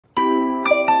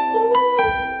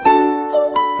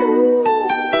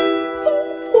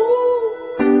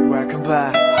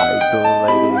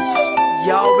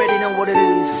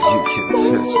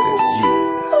just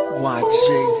you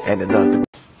watching and another。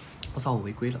我操，我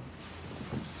违规了。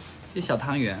这小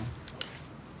汤圆。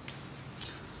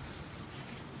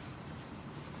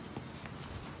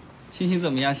心情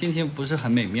怎么样？心情不是很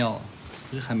美妙，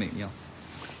不是很美妙，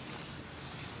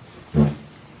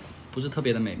不是特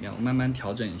别的美妙。我慢慢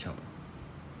调整一下吧。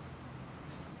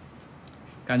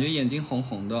感觉眼睛红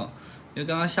红的，因为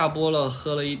刚刚下播了，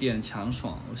喝了一点强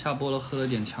爽。我下播了，喝了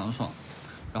点强爽，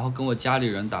然后跟我家里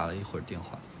人打了一会儿电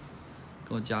话，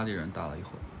跟我家里人打了一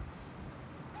会儿。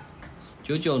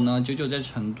九九呢？九九在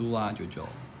成都啊，九九。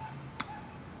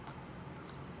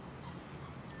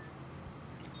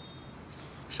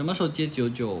什么时候接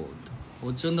99？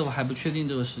我还不确定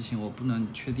这个事情，我不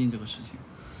能确定这个事情。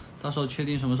到时候确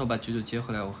定什么时候把99接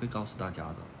回来，我会告诉大家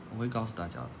的。我会告诉大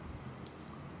家的。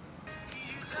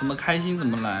怎么开心怎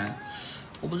么来，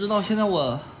我不知道。现在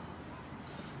我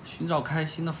寻找开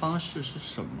心的方式是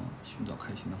什么？寻找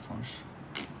开心的方式，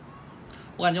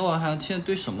我感觉我好像现在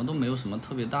对什么都没有什么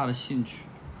特别大的兴趣。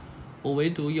我唯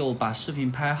独有把视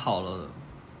频拍好了，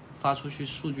发出去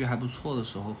数据还不错的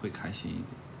时候会开心一点。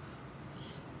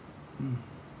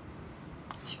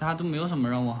其他都没有什么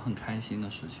让我很开心的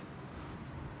事情。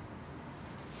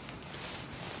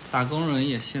打工人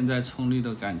也陷在葱绿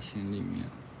的感情里面。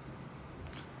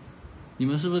你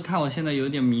们是不是看我现在有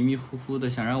点迷迷糊糊的，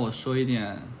想让我说一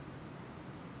点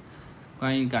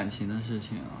关于感情的事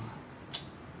情啊？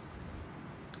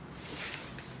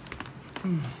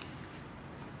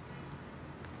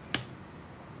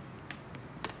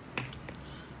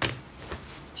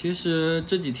其实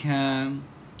这几天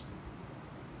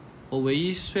我唯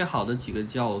一睡好的几个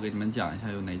觉，我给你们讲一下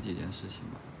有哪几件事情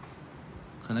吧。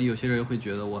可能有些人会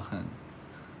觉得我很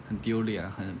丢脸，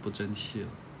很不争气了。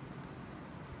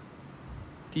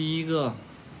第一个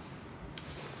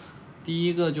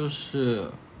就是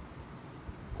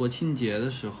国庆节的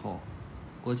时候，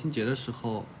国庆节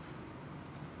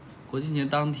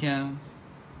当天，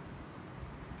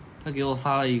他给我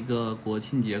发了一个国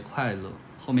庆节快乐，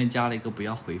后面加了一个不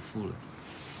要回复了。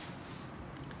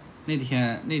那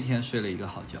天睡了一个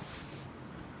好觉，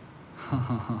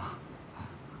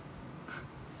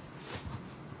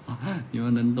你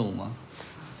们能懂吗？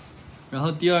然后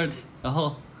第二天，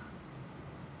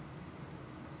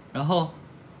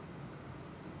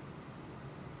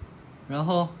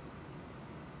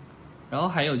然后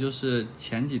还有就是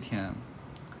前几天，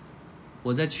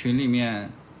我在群里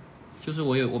面，就是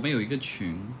我们有一个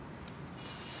群，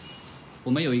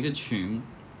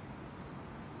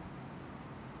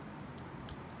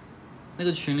那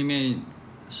个群里面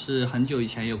是很久以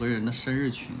前有个人的生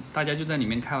日群，大家就在里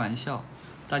面开玩笑，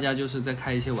大家就是在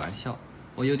开一些玩笑，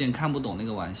我有点看不懂那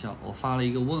个玩笑，我发了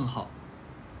一个问号，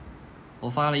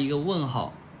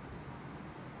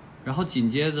然后紧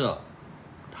接着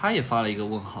他也发了一个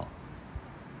问号，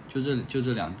就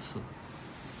这两次，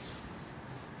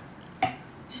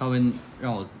稍微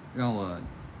让我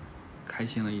开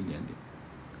心了一点点，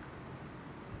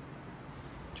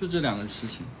就这两个事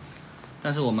情。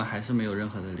但是我们还是没有任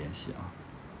何的联系啊，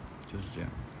就是这样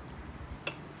子。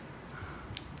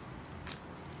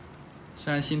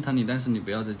虽然心疼你，但是你不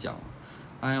要再讲了。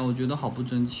哎呀，我觉得好不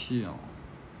争气哦，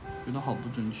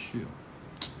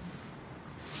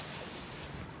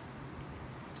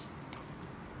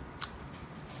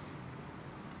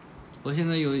我现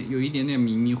在有一点点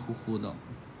迷迷糊糊的，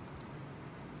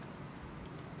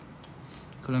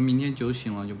可能明天酒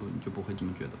醒了就不会这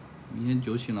么觉得吧。明天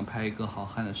酒醒了，拍一个好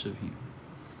看的视频，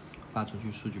发出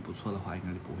去数据不错的话，应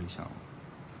该就不会想了。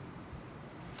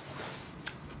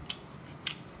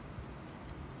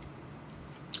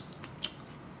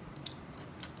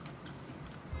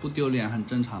不丢脸很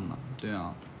正常嘛，对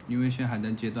啊，因为现在还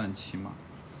在阶段期嘛。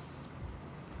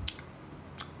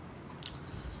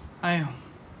哎呦，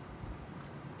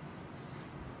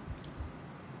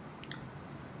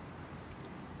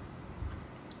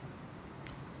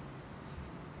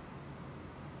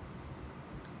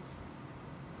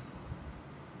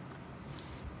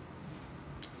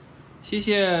谢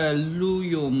谢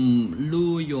Luyomers，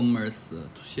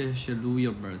 谢谢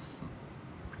Luyomers。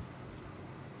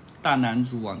大男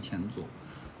主往前走，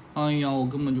哎呀，我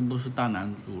根本就不是大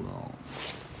男主了，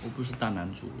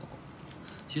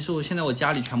其实我现在我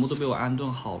家里全部都被我安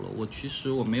顿好了，其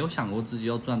实我没有想过自己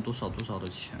要赚多少的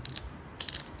钱。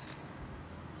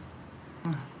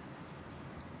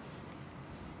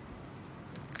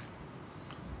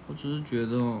我只是觉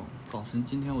得搞成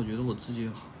今天，我觉得我自己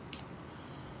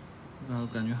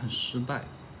感觉很失败，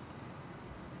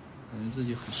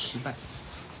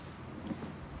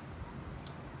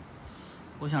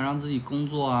我想让自己工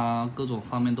作啊各种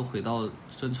方面都回到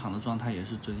正常的状态，也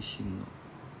是真心的。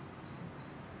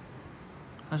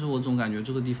但是我总感觉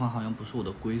这个地方好像不是我的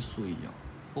归宿一样，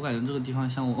我感觉这个地方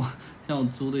像我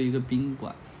租的一个宾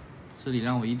馆，这里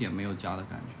让我一点没有家的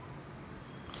感觉，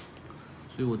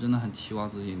所以我真的很期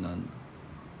望自己能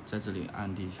在这里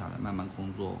安定下来，慢慢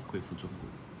工作，恢复正轨。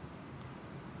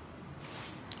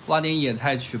挖点野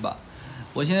菜去吧，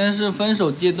我现在是分手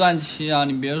阶段期啊！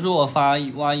你别说我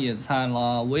挖野菜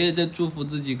了，我也在祝福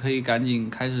自己可以赶紧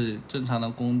开始正常的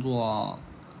工作啊，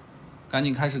赶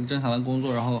紧开始正常的工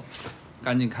作，然后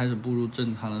赶紧开始步入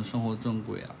正常的生活正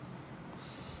轨啊！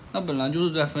那本来就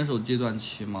是在分手阶段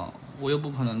期嘛，我又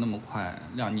不可能那么快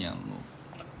2年了。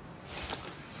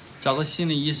找个心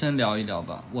理医生聊一聊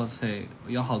吧。哇塞，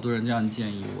有好多人这样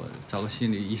建议我，找个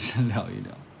心理医生聊一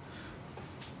聊。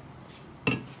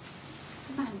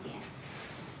慢点。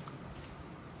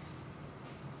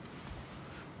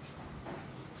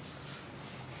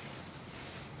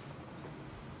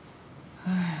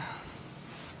哎呀，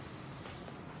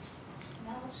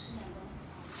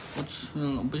我吃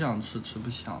了，不想吃，吃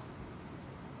不下。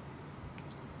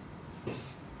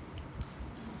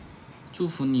祝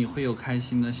福你会有开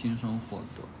心的新生活的，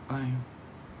哎呀，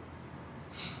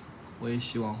我也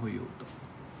希望会有的。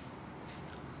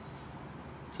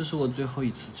这是我最后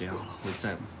一次这样了，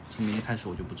从明天开始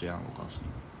我就不这样了，我告诉你。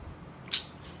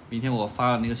明天我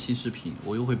发了那个新视频，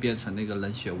我又会变成那个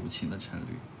冷血无情的陈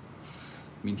绿。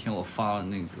明天我发了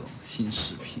那个新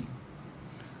视频，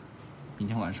明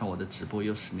天晚上我的直播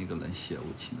又是那个冷血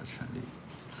无情的陈绿。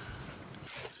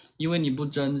因为你不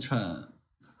真诚，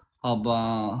好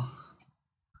吧。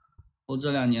我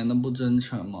这2年的不真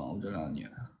诚嘛，我这2年，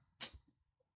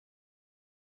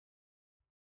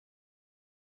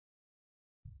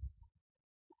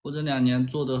我这2年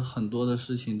做的很多的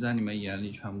事情，在你们眼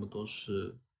里全部都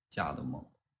是假的吗？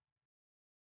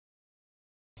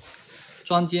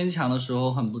装坚强的时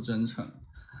候很不真诚，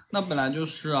那本来就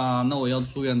是啊。那我要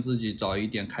祝愿自己早一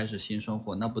点开始新生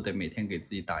活，那不得每天给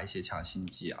自己打一些强心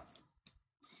剂啊？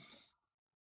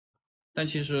但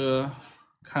其实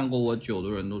看过我久的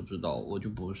人都知道，我就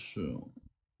不是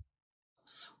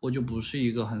一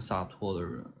个很洒脱的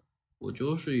人，我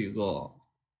就是一个，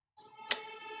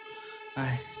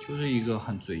就是一个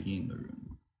很嘴硬的人。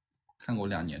看过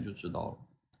2年就知道了。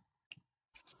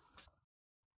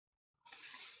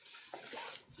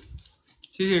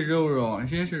谢谢肉肉，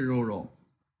谢谢肉肉，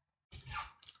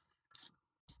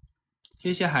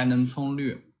谢谢还能葱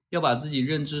绿，要把自己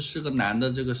认知是个男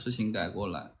的这个事情改过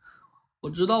来。我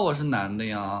知道我是男的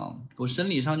呀，我生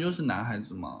理上就是男孩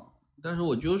子嘛，但是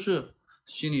我就是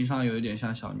心理上有一点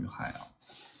像小女孩啊，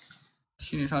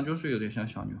心理上就是有点像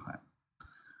小女孩。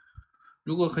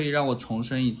如果可以让我重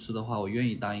生一次的话，我愿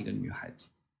意当一个女孩子。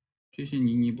谢谢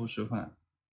妮妮不吃饭。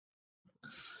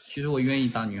其实我愿意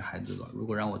当女孩子了，如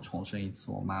果让我重生一次，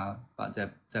我妈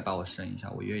再把我生一下，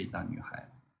我愿意当女孩。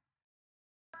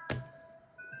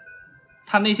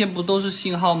他那些不都是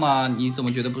信号吗？你怎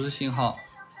么觉得不是信号？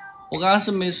我刚刚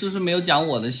是不是没有讲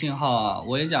我的信号啊？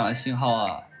我也讲了信号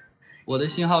啊。我的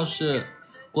信号是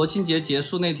国庆节结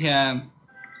束那天，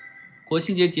我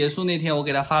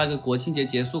给他发了个国庆节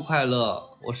结束快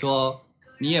乐，我说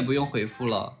你也不用回复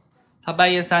了。他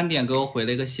半夜3点给我回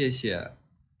了一个谢谢，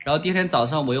然后第二天早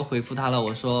上我又回复他了，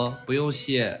我说不用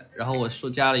谢，然后我说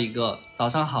加了一个早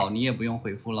上好，你也不用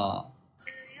回复了。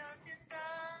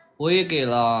我也给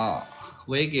了，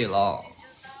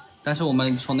但是我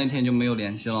们从那天就没有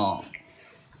联系了。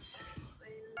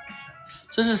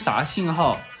这是啥信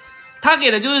号？他给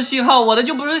的就是信号，我的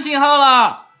就不是信号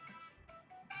了。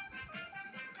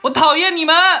我讨厌你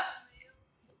们！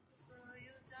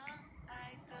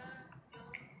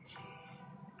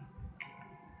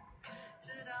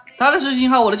他的是信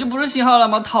号，我的就不是信号了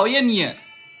吗？讨厌你！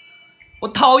我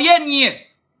讨厌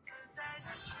你！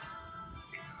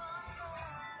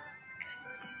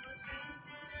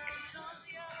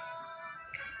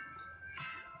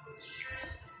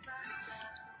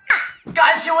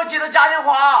感谢我姐的嘉年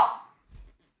华，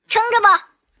撑着吧，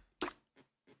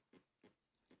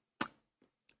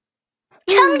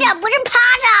撑着不是趴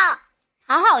着，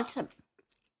好好吃，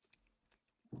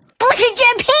不是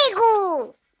撅屁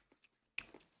股。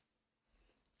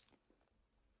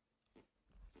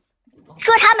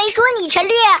说他没说你，陈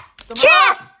绿，去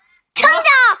撑着，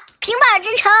平板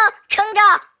支撑，撑着。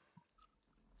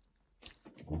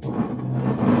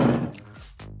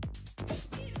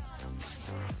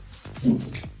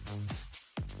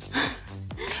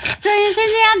对，是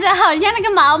这样子，好像那个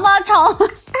毛毛虫。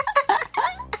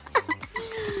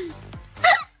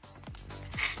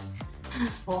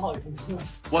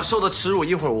我受的耻辱，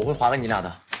一会儿我会还给你俩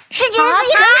的。是觉得自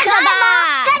己很可爱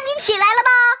吗？赶紧起来了吧，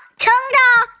撑着。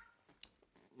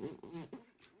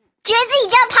觉得自己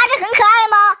这样趴着很可爱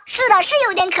吗？是的，是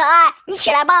有点可爱。你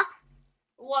起来吧。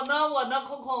我呢，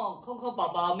空空宝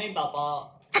宝，妹宝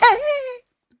宝。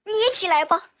你也起来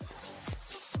吧。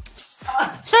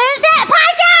纯帅，趴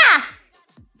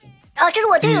下！这是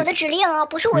我队友的指令啊，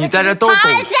不是我的指令。你在这逗狗。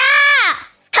趴下！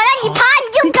他让你趴，你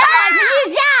就趴，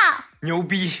睡觉。牛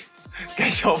逼，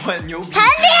该小粉牛逼。陈丽，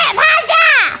趴下！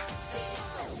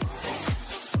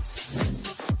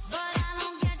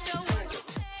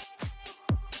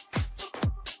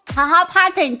好好趴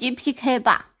整局 PK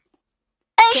吧。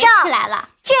恩少起来了，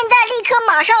现在立刻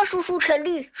马上输出陈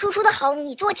绿，输出的好，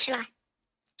你做起来。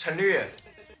陈绿，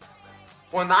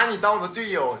我拿你当我的队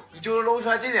友，你就露出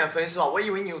来这点分是吧？我以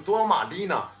为你有多马力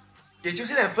呢，也就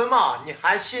这点分嘛，你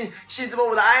还信这么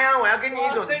我的哎呀，我要跟你一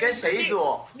组，你跟谁一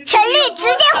组？陈绿直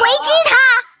接回击他。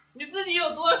你自己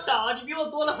有多少？你比我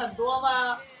多了很多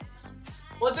吗？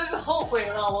我真是后悔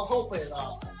了，我后悔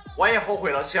了。我也后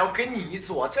悔了，谁要跟你一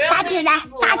组啊？打起来，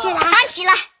打起来，打起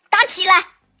来，打起来，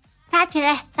打起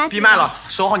来，打起来！闭麦了，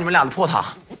守好你们俩的破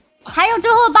塔。还有最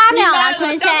后8秒了，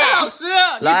纯帅老师，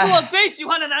你是我最喜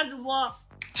欢的男主播。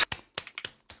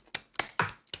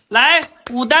来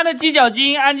，5单的鸡脚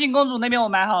筋，安静公主那边我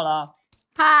买好了。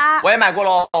好，我也买过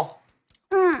喽。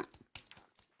嗯，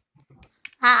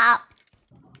好。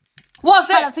哇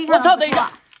塞！我操，等一下，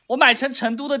下，我买成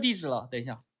成都的地址了。等一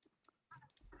下。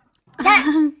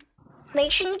没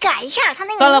事，你改一下，他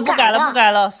那个。算了，不改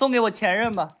了，送给我前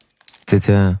任吧。姐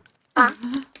姐。啊？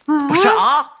不是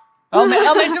啊。没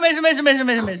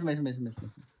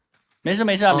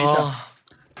事啊，没事。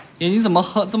眼睛怎么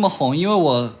这么红？因为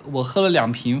我喝了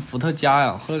2瓶伏特加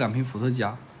呀，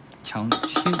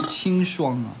清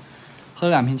霜啊，喝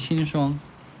了2瓶清霜。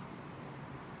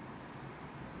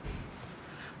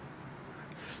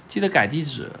记得改地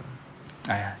址。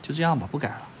哎呀，就这样吧，不改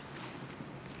了。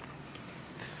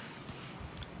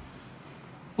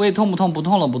胃痛不痛？不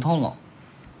痛了。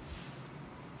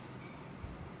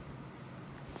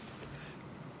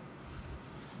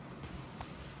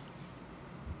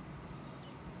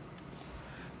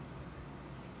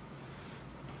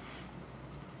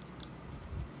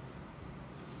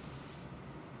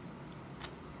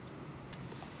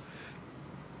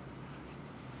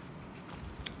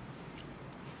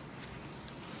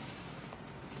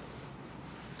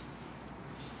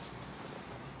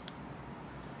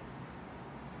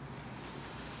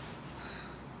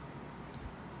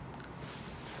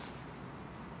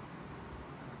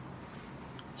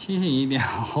清醒一点，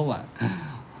好好玩。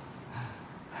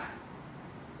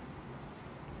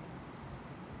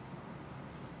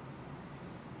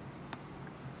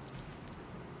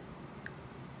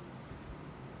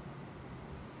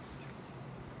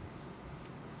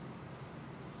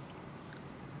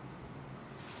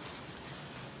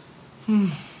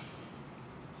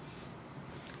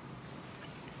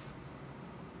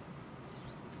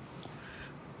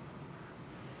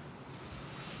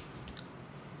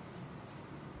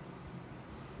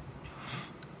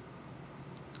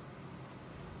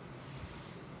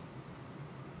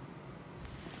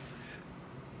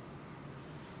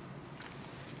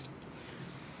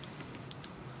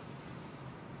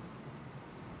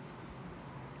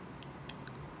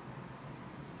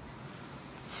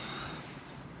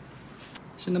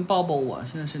谁能抱抱我？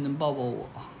现在谁能抱抱我？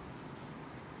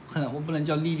我不能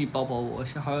叫丽丽抱抱我，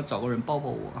现在还要找个人抱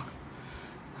抱我。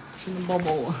谁能抱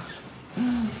抱我？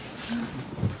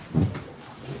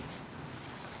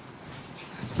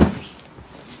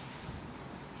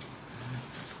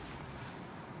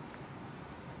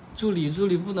助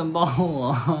理不能抱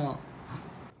我。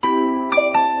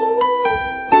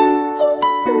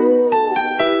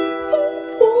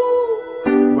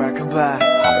Welcome back,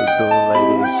 how you doing,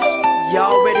 ladies?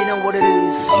 Y'all already know what it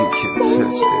is. You can touch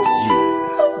this, yeah.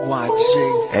 YG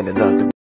and another.